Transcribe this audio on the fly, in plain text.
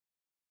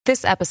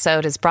This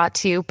episode is brought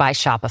to you by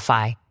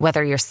Shopify.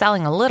 Whether you're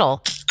selling a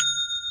little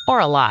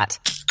or a lot,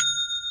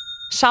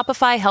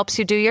 Shopify helps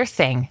you do your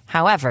thing,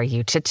 however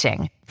you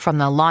cha-ching. From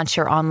the launch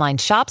your online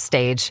shop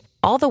stage,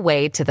 all the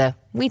way to the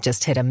we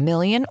just hit 1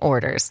 million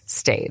orders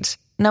stage.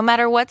 No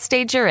matter what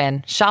stage you're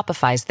in,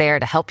 Shopify's there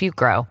to help you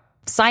grow.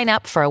 Sign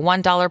up for a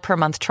 $1 per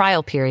month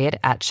trial period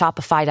at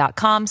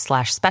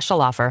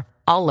shopify.com/special offer,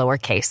 all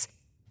lowercase.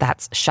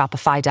 That's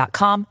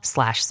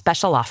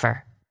shopify.com/special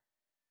offer.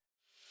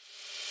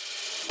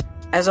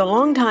 As a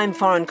longtime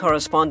foreign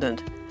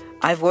correspondent,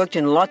 I've worked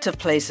in lots of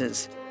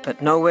places,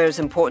 but nowhere as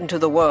important to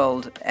the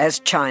world as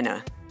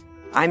China.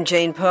 I'm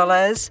Jane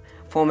Perlez,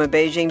 former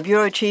Beijing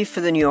bureau chief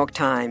for the New York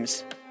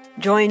Times.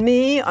 Join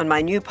me on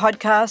my new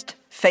podcast,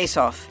 Face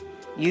Off,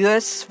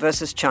 US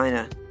versus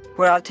China,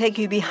 where I'll take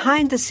you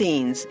behind the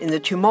scenes in the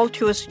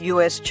tumultuous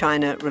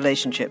US-China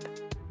relationship.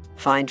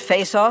 Find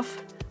Face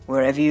Off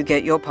wherever you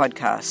get your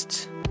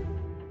podcasts.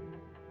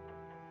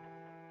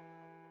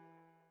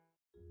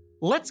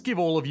 Let's give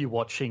all of you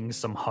watching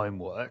some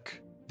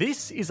homework.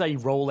 This is a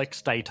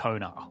Rolex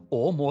Daytona,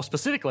 or more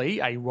specifically,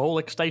 a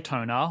Rolex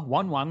Daytona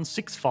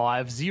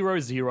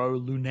 116500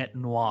 Lunette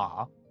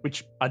Noire,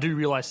 which I do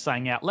realise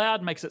saying out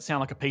loud makes it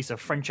sound like a piece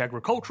of French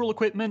agricultural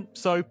equipment,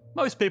 so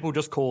most people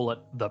just call it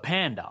the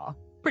Panda.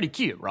 Pretty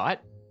cute, right?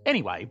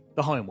 Anyway,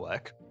 the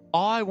homework.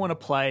 I want to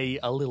play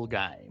a little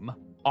game.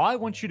 I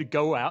want you to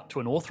go out to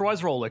an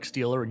authorised Rolex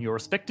dealer in your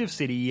respective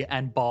city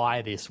and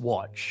buy this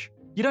watch.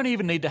 You don't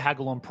even need to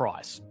haggle on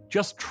price.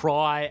 Just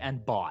try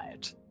and buy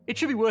it. It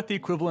should be worth the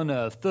equivalent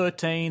of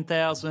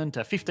 $13,000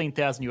 to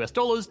 $15,000 US,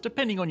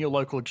 depending on your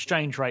local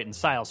exchange rate and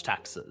sales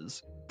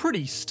taxes.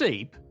 Pretty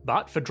steep,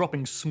 but for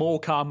dropping small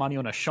car money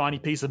on a shiny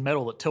piece of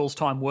metal that tells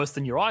time worse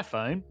than your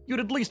iPhone, you'd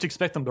at least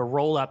expect them to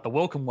roll out the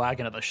welcome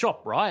wagon at the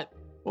shop, right?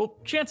 Well,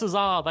 chances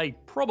are they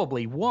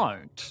probably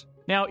won't.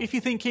 Now, if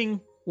you're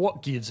thinking,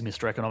 what gives,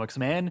 Mr. Economics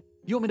Man?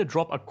 You want me to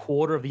drop a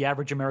quarter of the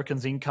average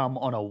American's income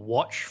on a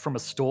watch from a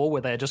store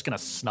where they're just going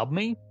to snub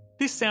me?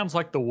 This sounds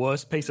like the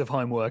worst piece of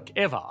homework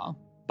ever.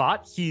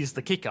 But here's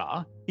the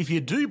kicker. If you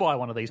do buy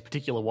one of these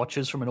particular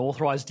watches from an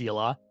authorised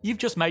dealer, you've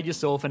just made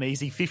yourself an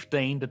easy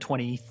 $15,000 to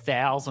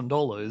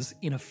 $20,000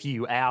 in a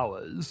few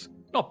hours.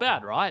 Not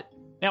bad, right?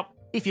 Now,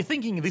 if you're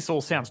thinking this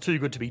all sounds too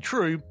good to be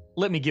true,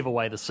 let me give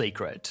away the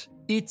secret.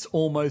 It's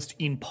almost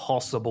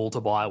impossible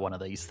to buy one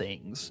of these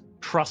things.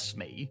 Trust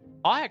me.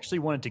 I actually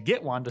wanted to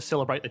get one to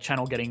celebrate the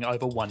channel getting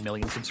over 1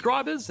 million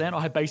subscribers, and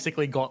I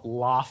basically got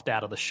laughed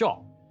out of the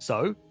shop.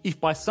 So, if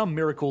by some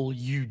miracle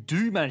you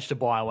do manage to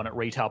buy one at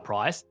retail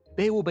price,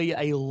 there will be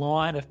a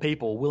line of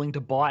people willing to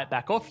buy it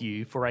back off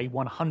you for a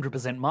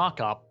 100%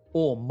 markup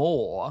or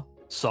more.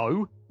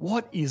 So,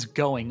 what is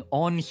going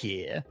on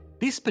here?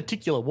 This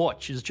particular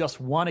watch is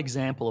just one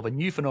example of a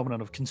new phenomenon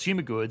of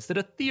consumer goods that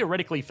are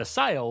theoretically for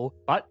sale,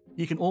 but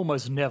you can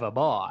almost never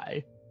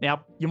buy.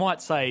 Now, you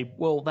might say,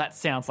 well, that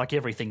sounds like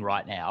everything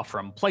right now,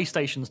 from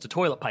PlayStations to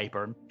toilet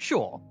paper, and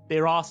sure,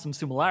 there are some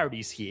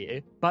similarities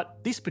here,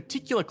 but this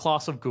particular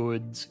class of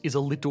goods is a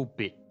little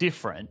bit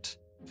different.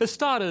 For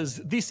starters,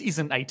 this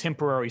isn't a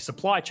temporary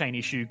supply chain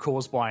issue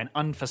caused by an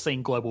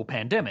unforeseen global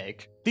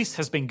pandemic. This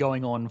has been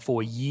going on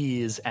for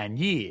years and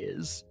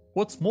years.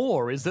 What's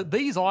more is that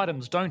these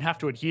items don't have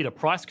to adhere to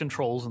price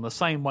controls in the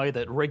same way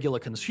that regular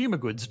consumer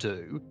goods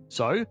do.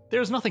 So, there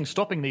is nothing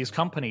stopping these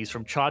companies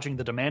from charging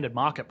the demanded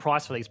market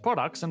price for these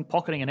products and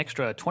pocketing an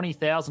extra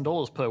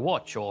 $20,000 per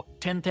watch, or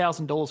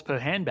 $10,000 per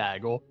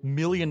handbag, or $1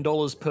 million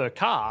per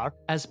car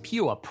as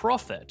pure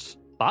profit.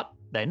 But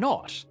they're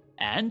not.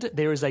 And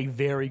there is a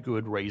very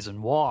good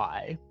reason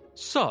why.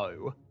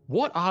 So,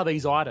 what are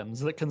these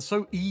items that can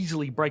so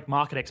easily break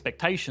market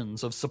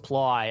expectations of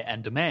supply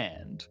and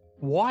demand?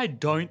 Why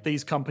don't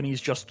these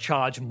companies just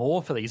charge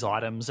more for these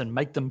items and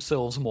make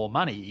themselves more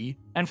money?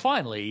 And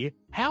finally,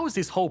 how is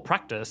this whole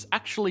practice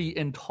actually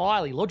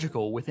entirely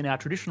logical within our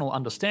traditional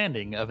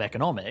understanding of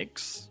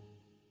economics?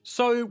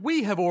 So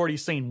we have already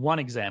seen one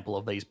example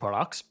of these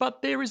products,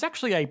 but there is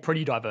actually a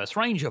pretty diverse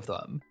range of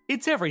them.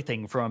 It's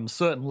everything from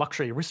certain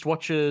luxury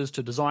wristwatches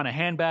to designer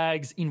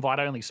handbags,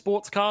 invite-only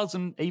sports cars,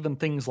 and even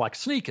things like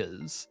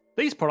sneakers.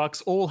 These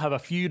products all have a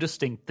few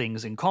distinct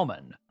things in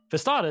common. For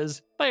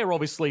starters, they are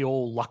obviously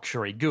all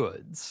luxury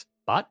goods.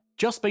 But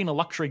just being a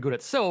luxury good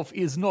itself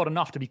is not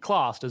enough to be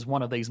classed as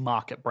one of these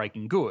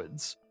market-breaking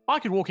goods. I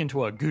could walk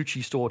into a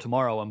Gucci store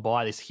tomorrow and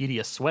buy this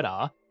hideous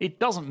sweater. It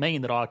doesn't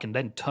mean that I can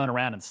then turn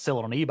around and sell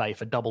it on eBay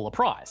for double the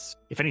price.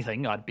 If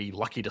anything, I'd be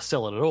lucky to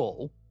sell it at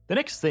all. The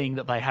next thing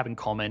that they have in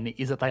common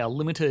is that they are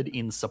limited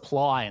in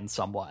supply in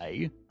some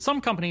way. Some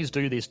companies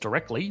do this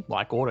directly,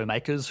 like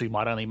automakers who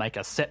might only make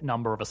a set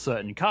number of a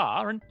certain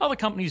car, and other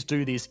companies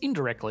do this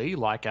indirectly,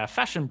 like a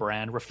fashion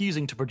brand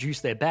refusing to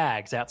produce their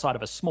bags outside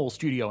of a small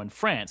studio in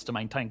France to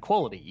maintain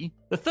quality.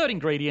 The third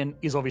ingredient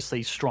is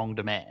obviously strong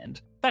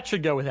demand. That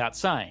should go without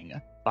saying.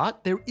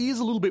 But there is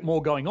a little bit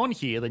more going on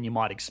here than you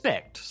might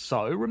expect,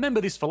 so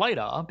remember this for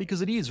later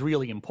because it is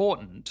really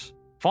important.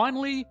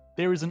 Finally,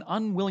 there is an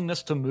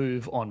unwillingness to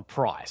move on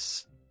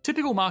price.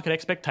 Typical market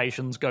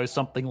expectations go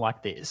something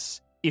like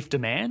this. If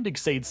demand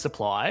exceeds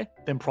supply,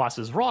 then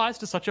prices rise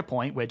to such a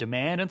point where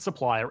demand and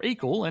supply are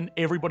equal and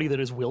everybody that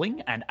is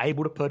willing and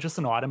able to purchase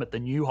an item at the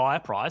new higher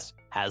price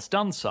has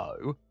done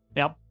so.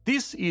 Now,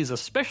 this is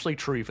especially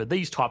true for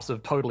these types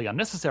of totally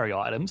unnecessary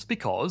items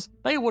because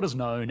they are what is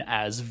known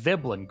as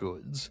Veblen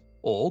goods,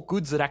 or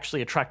goods that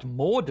actually attract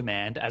more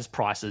demand as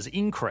prices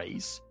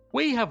increase.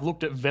 We have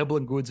looked at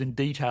Veblen goods in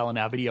detail in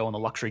our video on the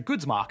luxury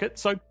goods market,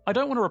 so I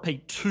don't want to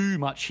repeat too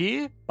much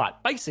here,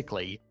 but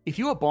basically, if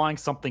you are buying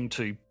something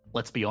to,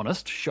 let's be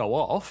honest, show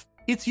off,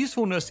 its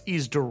usefulness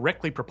is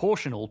directly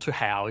proportional to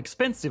how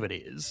expensive it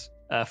is.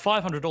 A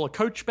 $500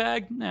 Coach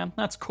bag?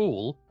 That's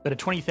cool. But a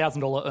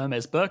 $20,000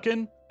 Hermes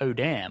Birkin? Oh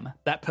damn,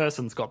 that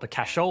person's got the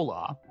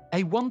cashola.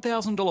 A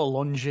 $1,000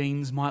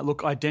 Longines might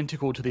look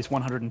identical to this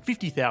 $150,000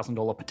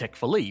 Patek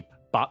Philippe,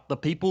 but the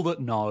people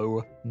that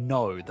know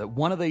that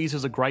one of these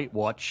is a great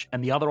watch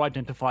and the other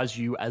identifies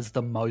you as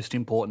the most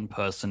important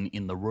person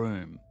in the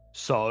room.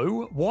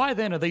 So, why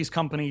then are these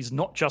companies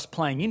not just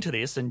playing into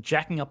this and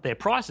jacking up their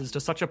prices to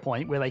such a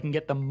point where they can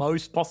get the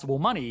most possible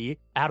money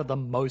out of the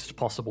most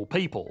possible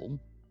people?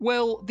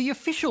 Well, the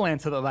official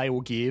answer that they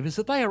will give is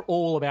that they are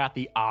all about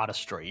the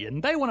artistry,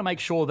 and they want to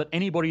make sure that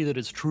anybody that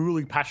is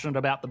truly passionate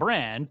about the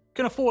brand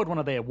can afford one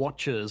of their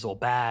watches or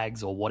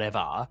bags or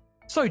whatever.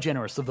 So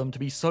generous of them to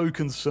be so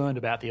concerned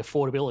about the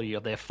affordability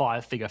of their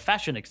 5-figure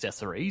fashion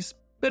accessories.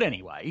 But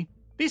anyway,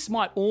 this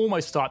might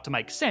almost start to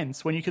make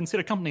sense when you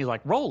consider companies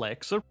like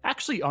Rolex are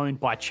actually owned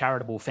by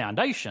charitable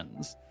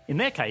foundations, in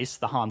their case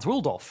the Hans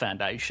Wilsdorf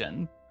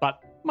Foundation,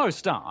 but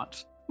most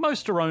aren't.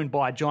 Most are owned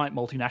by giant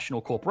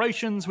multinational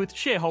corporations with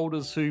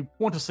shareholders who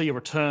want to see a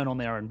return on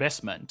their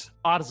investment.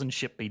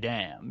 Artisanship be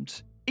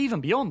damned. Even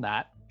beyond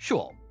that,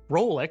 sure,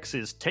 Rolex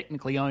is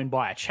technically owned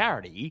by a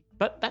charity,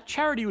 but that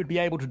charity would be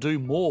able to do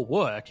more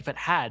work if it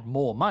had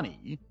more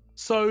money.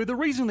 So the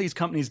reason these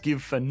companies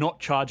give for not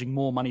charging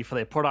more money for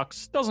their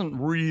products doesn't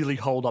really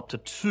hold up to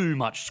too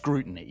much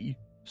scrutiny.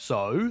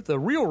 So the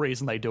real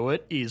reason they do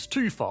it is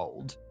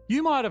twofold.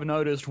 You might have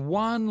noticed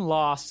one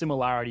last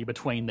similarity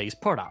between these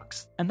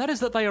products, and that is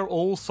that they are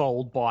all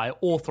sold by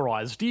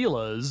authorised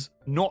dealers,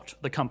 not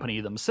the company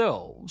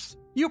themselves.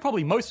 You're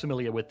probably most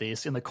familiar with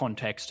this in the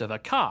context of a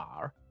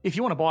car. If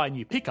you want to buy a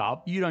new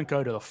pickup, you don't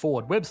go to the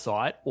Ford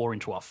website or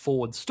into a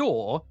Ford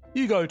store,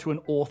 you go to an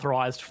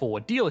authorised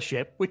Ford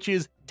dealership, which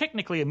is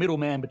technically a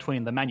middleman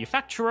between the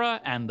manufacturer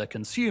and the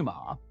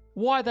consumer.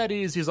 Why that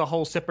is a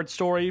whole separate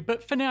story,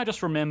 but for now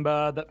just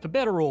remember that for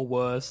better or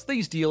worse,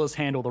 these dealers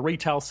handle the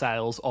retail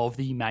sales of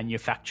the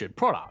manufactured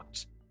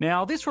product.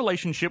 Now, this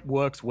relationship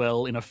works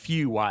well in a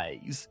few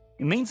ways.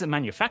 It means that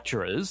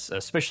manufacturers,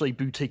 especially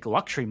boutique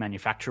luxury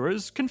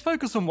manufacturers, can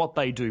focus on what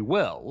they do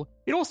well.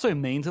 It also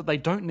means that they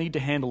don't need to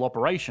handle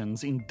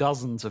operations in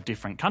dozens of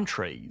different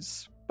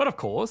countries. But of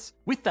course,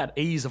 with that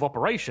ease of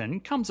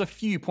operation comes a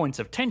few points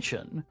of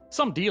tension.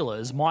 Some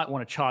dealers might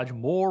want to charge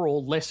more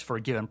or less for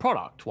a given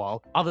product,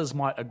 while others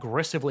might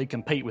aggressively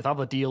compete with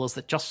other dealers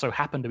that just so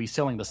happen to be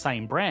selling the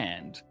same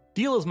brand.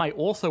 Dealers may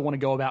also want to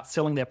go about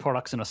selling their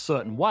products in a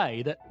certain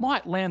way that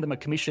might land them a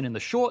commission in the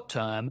short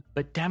term,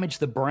 but damage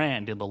the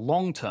brand in the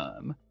long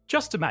term.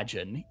 Just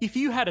imagine, if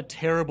you had a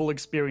terrible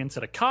experience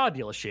at a car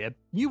dealership,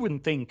 you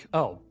wouldn't think,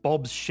 oh,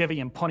 Bob's Chevy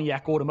and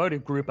Pontiac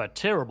Automotive Group are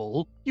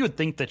terrible. You would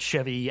think that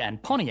Chevy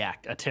and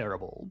Pontiac are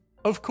terrible.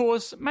 Of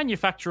course,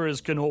 manufacturers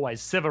can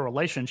always sever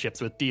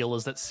relationships with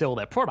dealers that sell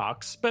their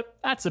products, but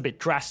that's a bit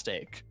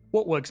drastic.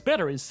 What works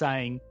better is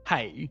saying,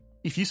 hey,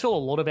 if you sell a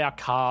lot of our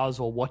cars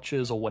or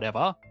watches or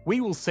whatever, we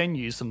will send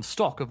you some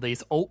stock of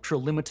these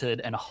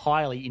ultra-limited and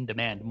highly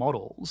in-demand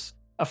models.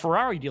 A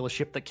Ferrari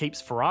dealership that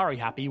keeps Ferrari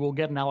happy will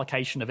get an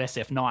allocation of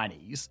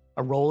SF90s.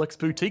 A Rolex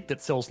boutique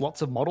that sells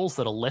lots of models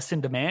that are less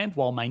in demand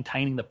while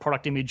maintaining the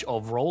product image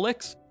of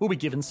Rolex will be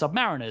given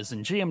Submariners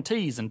and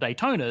GMTs and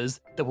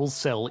Daytonas that will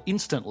sell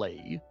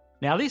instantly.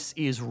 Now this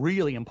is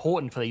really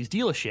important for these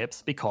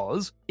dealerships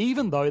because,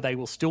 even though they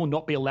will still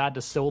not be allowed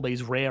to sell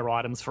these rare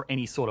items for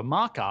any sort of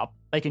markup,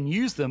 they can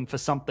use them for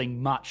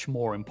something much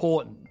more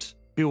important: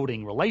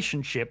 building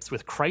relationships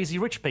with crazy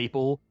rich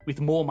people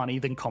with more money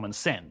than common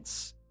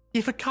sense.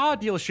 If a car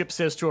dealership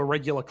says to a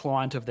regular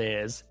client of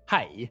theirs,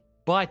 hey,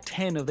 buy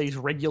 10 of these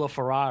regular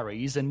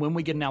Ferraris and when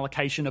we get an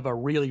allocation of a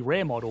really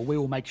rare model, we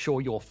will make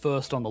sure you're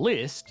first on the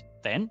list,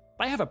 then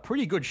they have a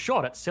pretty good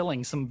shot at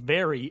selling some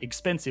very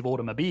expensive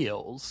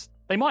automobiles.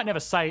 They might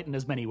never say it in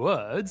as many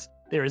words,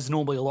 there is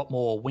normally a lot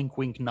more wink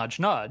wink nudge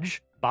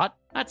nudge, but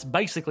that's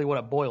basically what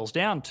it boils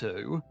down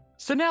to.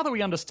 So now that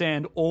we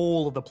understand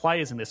all of the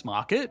players in this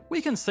market,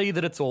 we can see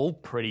that it's all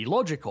pretty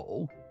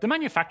logical. The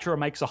manufacturer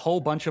makes a whole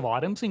bunch of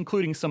items,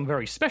 including some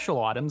very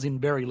special items in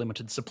very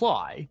limited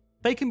supply.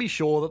 They can be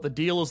sure that the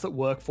dealers that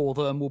work for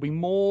them will be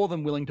more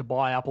than willing to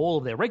buy up all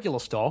of their regular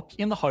stock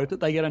in the hope that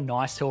they get a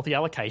nice healthy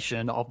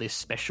allocation of this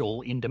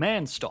special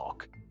in-demand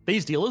stock.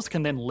 These dealers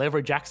can then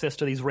leverage access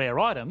to these rare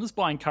items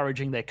by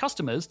encouraging their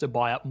customers to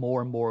buy up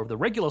more and more of the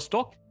regular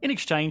stock in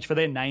exchange for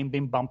their name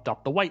being bumped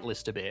up the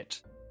waitlist a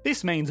bit.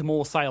 This means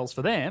more sales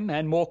for them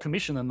and more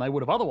commission than they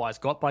would have otherwise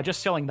got by just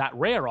selling that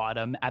rare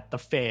item at the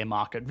fair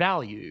market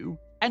value.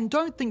 And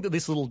don't think that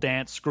this little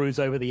dance screws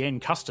over the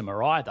end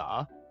customer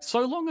either.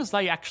 So long as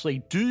they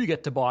actually do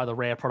get to buy the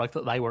rare product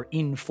that they were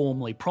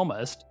informally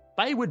promised,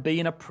 they would be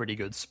in a pretty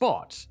good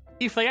spot.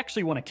 If they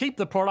actually want to keep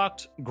the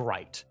product,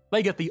 great.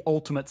 They get the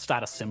ultimate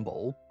status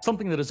symbol,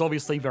 something that is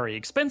obviously very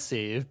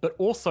expensive, but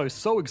also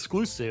so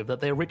exclusive that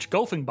their rich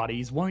golfing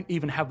buddies won't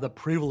even have the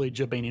privilege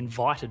of being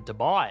invited to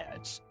buy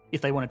it. If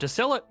they wanted to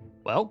sell it,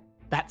 well,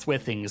 that's where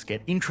things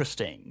get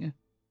interesting.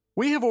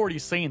 We have already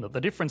seen that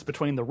the difference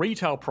between the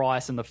retail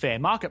price and the fair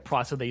market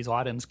price of these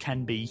items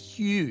can be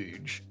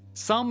huge.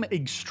 Some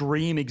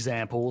extreme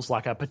examples,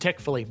 like a Patek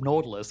Philippe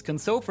Nautilus, can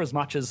sell for as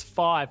much as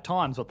 5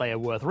 times what they are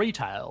worth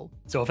retail.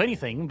 So if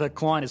anything, the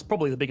client is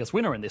probably the biggest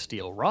winner in this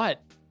deal, right?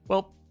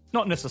 Well,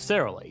 not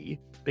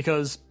necessarily,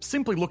 because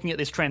simply looking at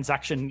this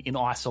transaction in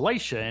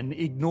isolation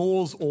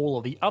ignores all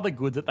of the other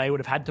goods that they would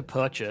have had to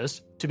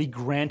purchase to be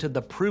granted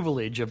the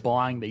privilege of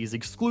buying these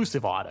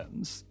exclusive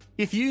items.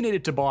 If you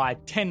needed to buy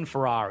 10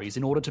 Ferraris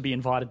in order to be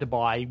invited to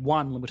buy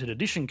one limited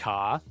edition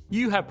car,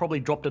 you have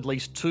probably dropped at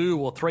least $2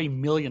 or $3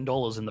 million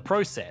in the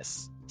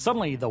process.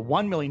 Suddenly, the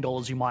 $1 million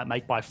you might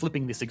make by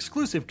flipping this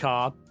exclusive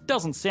car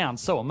doesn't sound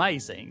so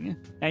amazing.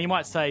 Now you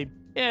might say,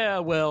 yeah,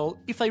 well,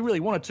 if they really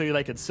wanted to,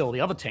 they could sell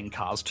the other 10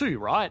 cars too,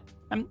 right?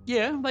 And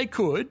yeah, they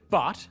could,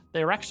 but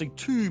there are actually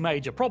 2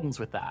 major problems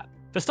with that.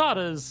 For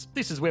starters,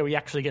 this is where we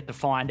actually get to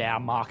find our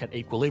market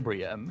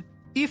equilibrium.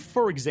 If,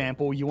 for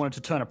example, you wanted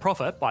to turn a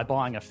profit by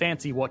buying a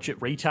fancy watch at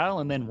retail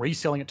and then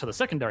reselling it to the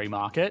secondary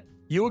market,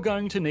 you are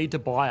going to need to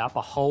buy up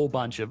a whole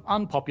bunch of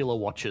unpopular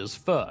watches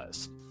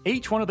first.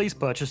 Each one of these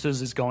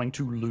purchases is going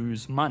to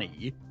lose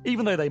money.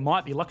 Even though they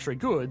might be luxury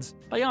goods,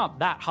 they aren't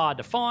that hard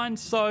to find,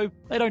 so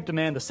they don't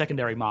demand the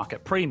secondary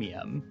market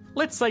premium.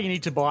 Let's say you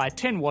need to buy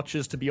 10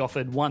 watches to be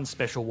offered one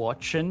special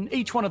watch, and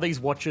each one of these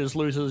watches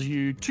loses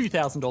you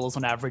 $2,000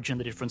 on average in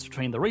the difference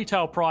between the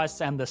retail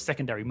price and the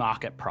secondary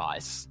market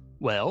price.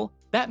 Well,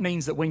 that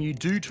means that when you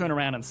do turn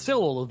around and sell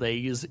all of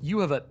these, you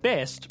have at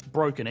best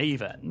broken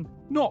even.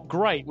 Not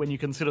great when you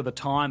consider the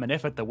time and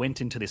effort that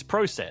went into this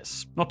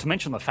process, not to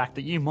mention the fact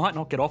that you might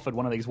not get offered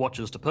one of these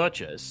watches to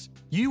purchase.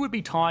 You would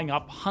be tying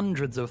up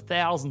hundreds of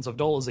thousands of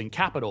dollars in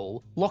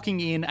capital, locking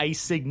in a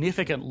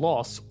significant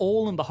loss,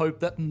 all in the hope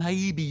that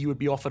maybe you would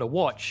be offered a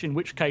watch, in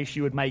which case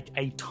you would make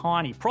a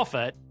tiny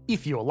profit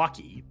if you're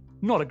lucky.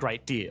 Not a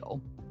great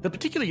deal. The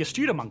particularly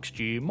astute amongst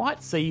you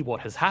might see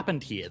what has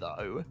happened here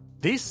though.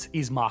 This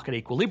is market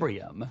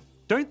equilibrium.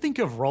 Don't think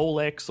of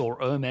Rolex or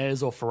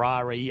Hermes or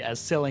Ferrari as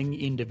selling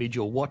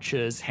individual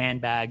watches,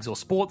 handbags or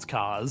sports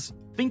cars.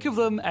 Think of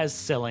them as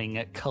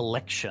selling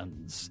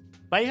collections.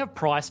 They have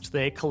priced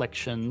their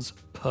collections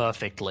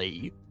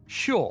perfectly.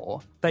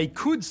 Sure, they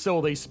could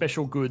sell these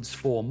special goods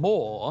for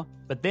more,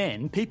 but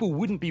then people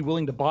wouldn't be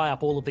willing to buy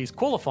up all of these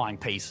qualifying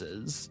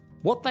pieces.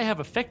 What they have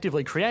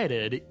effectively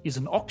created is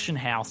an auction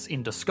house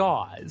in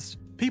disguise.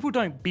 People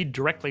don't bid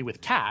directly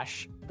with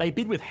cash, they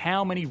bid with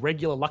how many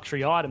regular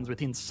luxury items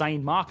with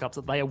insane markups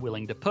that they are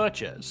willing to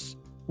purchase.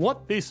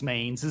 What this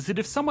means is that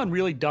if someone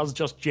really does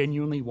just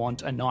genuinely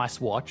want a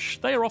nice watch,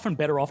 they are often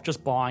better off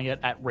just buying it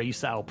at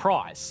resale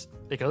price,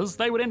 because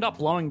they would end up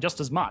blowing just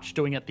as much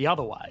doing it the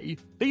other way.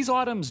 These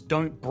items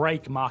don't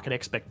break market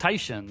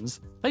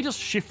expectations, they just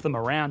shift them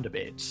around a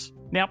bit.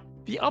 Now,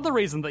 the other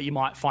reason that you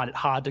might find it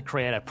hard to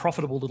create a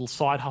profitable little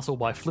side hustle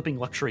by flipping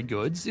luxury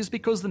goods is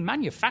because the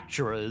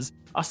manufacturers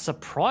are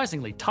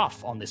surprisingly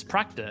tough on this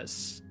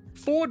practice.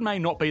 Ford may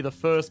not be the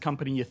first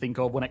company you think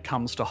of when it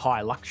comes to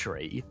high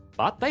luxury,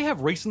 but they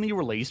have recently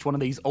released one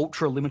of these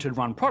ultra limited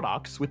run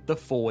products with the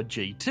Ford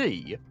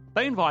GT.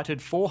 They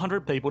invited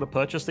 400 people to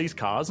purchase these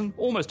cars, and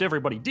almost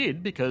everybody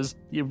did because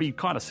you'd be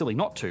kind of silly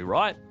not to,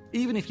 right?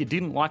 Even if you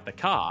didn't like the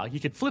car, you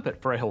could flip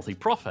it for a healthy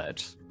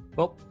profit.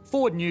 Well,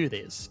 Ford knew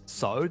this,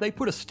 so they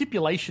put a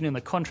stipulation in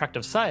the contract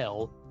of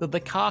sale that the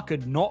car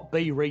could not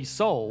be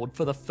resold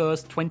for the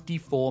first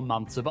 24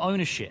 months of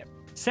ownership.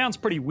 Sounds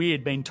pretty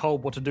weird being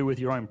told what to do with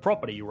your own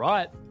property,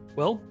 right?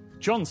 Well,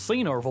 John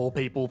Cena of all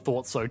people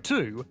thought so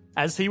too,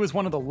 as he was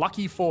one of the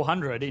lucky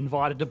 400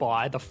 invited to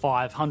buy the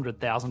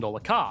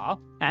 $500,000 car,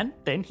 and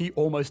then he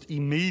almost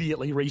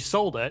immediately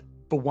resold it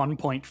for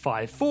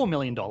 $1.54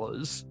 million.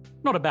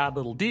 Not a bad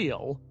little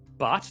deal.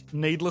 But,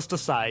 needless to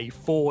say,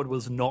 Ford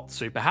was not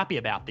super happy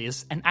about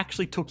this and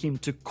actually took him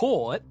to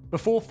court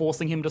before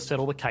forcing him to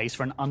settle the case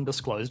for an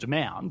undisclosed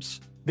amount.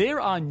 There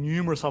are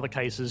numerous other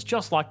cases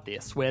just like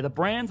this, where the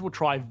brands will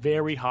try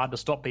very hard to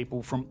stop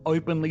people from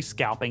openly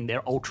scalping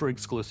their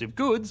ultra-exclusive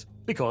goods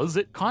because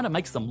it kind of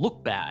makes them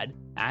look bad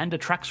and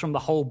detracts from the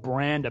whole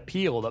brand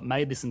appeal that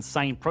made this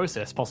insane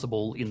process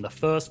possible in the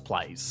first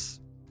place.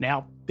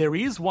 Now, there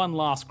is one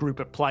last group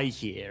at play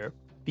here,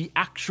 the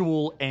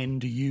actual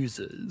end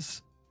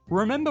users.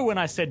 Remember when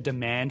I said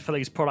demand for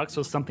these products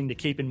was something to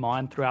keep in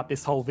mind throughout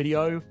this whole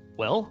video?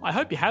 Well, I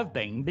hope you have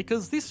been,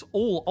 because this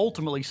all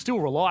ultimately still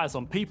relies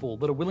on people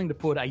that are willing to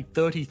put a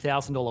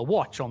 $30,000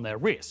 watch on their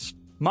wrist.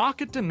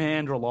 Market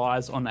demand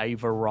relies on a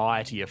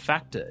variety of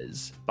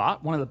factors,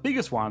 but one of the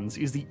biggest ones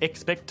is the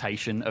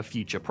expectation of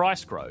future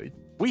price growth.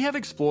 We have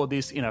explored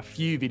this in a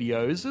few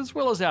videos, as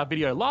well as our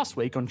video last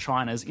week on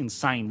China's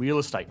insane real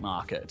estate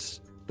market.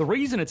 The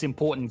reason it's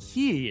important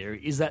here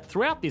is that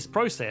throughout this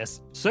process,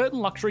 certain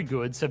luxury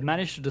goods have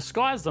managed to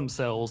disguise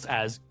themselves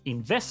as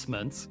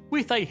investments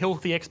with a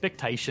healthy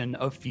expectation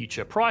of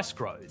future price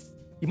growth.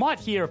 You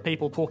might hear of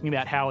people talking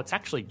about how it's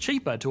actually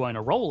cheaper to own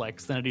a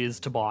Rolex than it is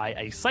to buy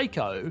a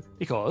Seiko,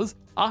 because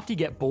after you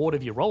get bored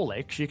of your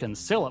Rolex, you can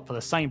sell it for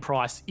the same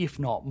price, if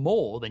not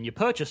more, than you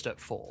purchased it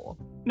for.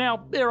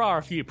 Now, there are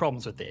a few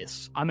problems with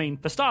this. I mean,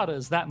 for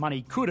starters, that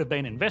money could have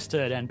been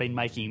invested and been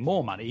making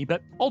more money,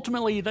 but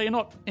ultimately they are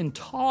not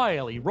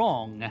entirely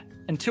wrong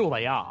until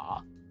they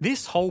are.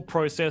 This whole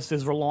process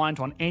is reliant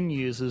on end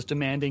users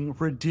demanding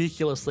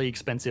ridiculously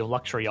expensive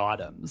luxury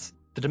items.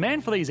 The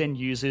demand for these end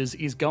users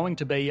is going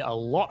to be a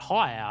lot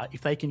higher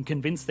if they can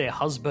convince their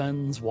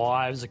husbands,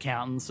 wives,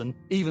 accountants, and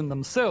even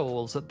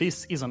themselves that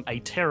this isn't a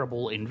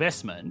terrible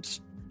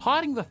investment.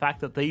 Hiding the fact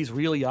that these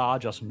really are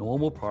just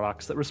normal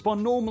products that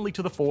respond normally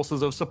to the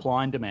forces of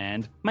supply and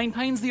demand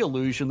maintains the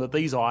illusion that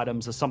these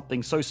items are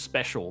something so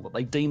special that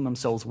they deem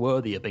themselves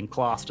worthy of being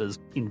classed as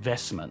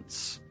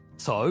investments.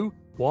 So,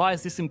 why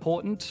is this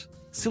important?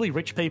 Silly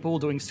rich people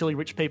doing silly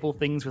rich people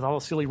things with other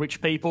silly rich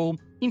people?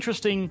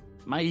 Interesting,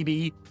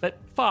 maybe, but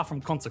far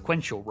from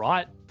consequential,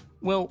 right?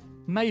 Well,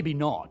 maybe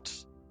not.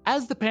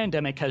 As the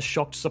pandemic has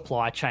shocked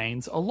supply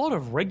chains, a lot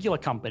of regular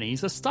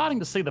companies are starting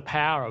to see the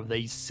power of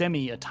these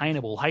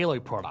semi-attainable halo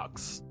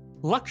products.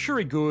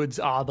 Luxury goods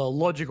are the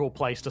logical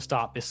place to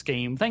start this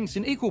scheme, thanks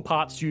in equal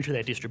parts due to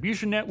their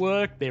distribution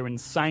network, their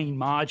insane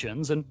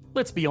margins, and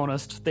let's be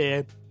honest,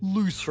 their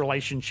loose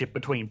relationship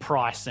between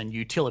price and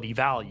utility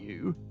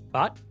value.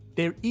 But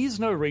there is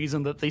no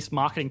reason that this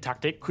marketing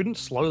tactic couldn't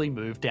slowly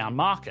move down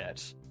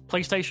market.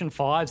 PlayStation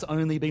 5's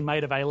only been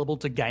made available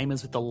to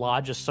gamers with the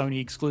largest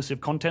Sony exclusive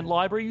content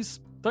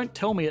libraries. Don't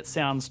tell me it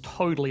sounds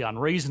totally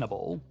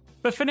unreasonable.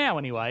 But for now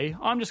anyway,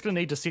 I'm just going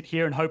to need to sit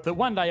here and hope that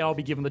one day I'll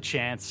be given the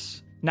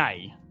chance,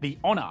 nay, the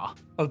honour,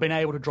 of being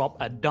able to drop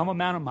a dumb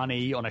amount of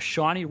money on a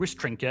shiny wrist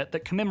trinket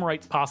that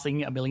commemorates passing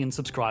 1 million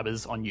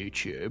subscribers on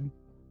YouTube.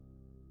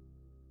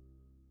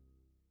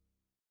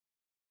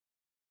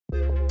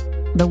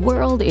 The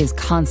world is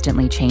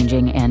constantly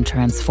changing and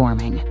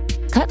transforming.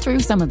 Cut through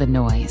some of the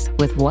noise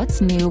with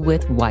What's New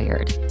with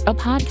Wired, a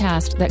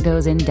podcast that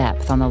goes in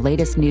depth on the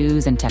latest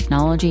news and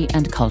technology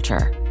and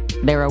culture.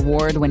 Their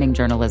award-winning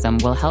journalism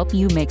will help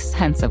you make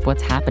sense of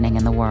what's happening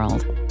in the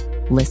world.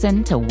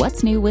 Listen to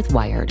What's New with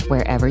Wired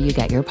wherever you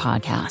get your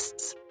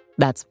podcasts.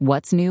 That's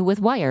What's New with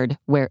Wired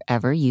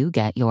wherever you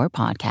get your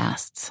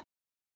podcasts.